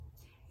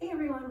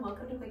everyone,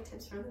 welcome to Quick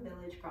Tips from the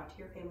Village, brought to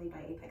your family by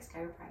Apex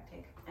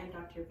Chiropractic. I'm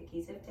Dr.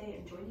 Vicky Zipte,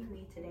 and joining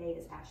me today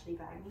is Ashley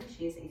Bagni.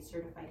 She is a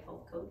certified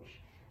health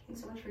coach.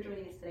 Thanks so much for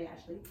joining us today,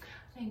 Ashley.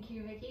 Thank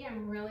you, Vicky.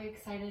 I'm really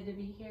excited to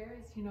be here.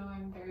 As you know,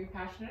 I'm very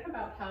passionate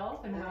about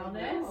health and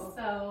wellness,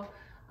 so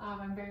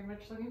I'm very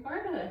much looking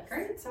forward to this.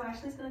 Great. So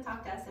Ashley's going to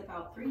talk to us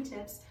about 3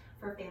 tips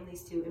for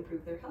families to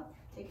improve their health.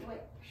 Take it away.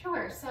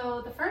 Sure.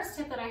 So the first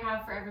tip that I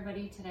have for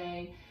everybody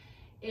today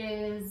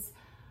is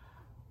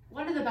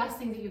one of the best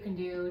things that you can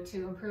do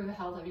to improve the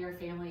health of your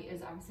family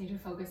is obviously to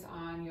focus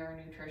on your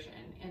nutrition.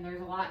 And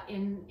there's a lot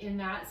in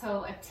that.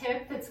 So a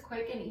tip that's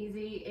quick and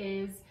easy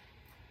is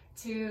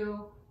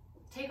to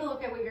take a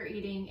look at what you're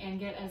eating and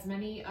get as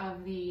many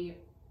of the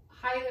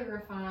highly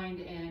refined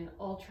and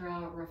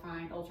ultra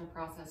refined, ultra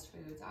processed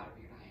foods out of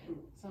your diet.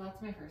 So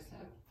that's my first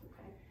tip.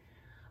 Okay.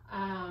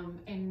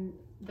 And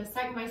my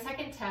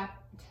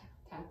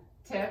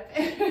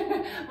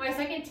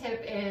second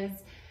tip is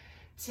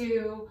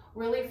to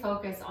really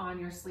focus on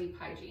your sleep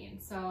hygiene.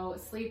 So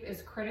sleep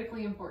is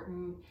critically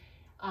important.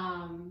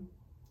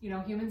 You know,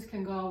 humans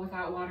can go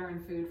without water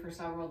and food for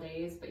several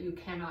days, but you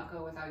cannot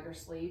go without your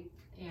sleep.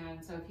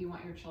 And so if you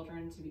want your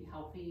children to be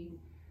healthy,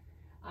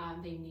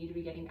 they need to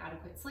be getting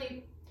adequate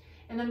sleep.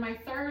 And then my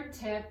third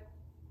tip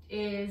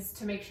is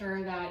to make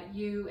sure that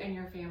you and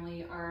your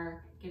family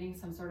are getting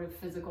some sort of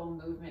physical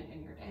movement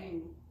in your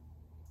day.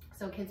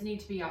 So kids need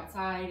to be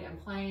outside and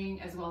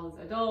playing, as well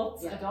as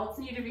adults. Yeah. Adults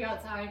need to be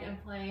outside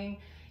and playing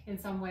in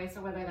some way.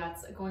 So whether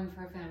that's going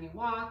for a family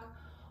walk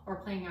or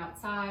playing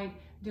outside,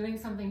 doing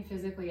something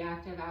physically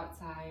active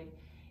outside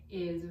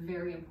is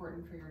very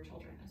important for your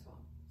children as well.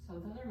 So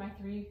those are my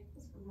 3.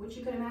 Which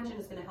you can imagine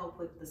is going to help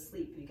with the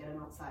sleep. You get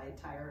them outside,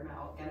 tire them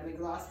out, get them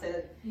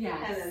exhausted, yes.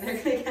 And then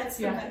they're going to get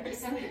some better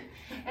sleep.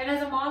 And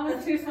as a mom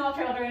with 2 small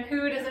children,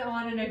 who doesn't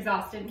want an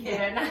exhausted kid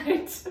at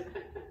night?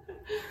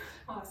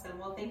 Awesome.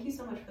 Well, thank you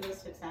so much for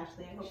those tips,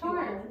 Ashley. I hope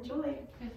Sure. you all enjoy.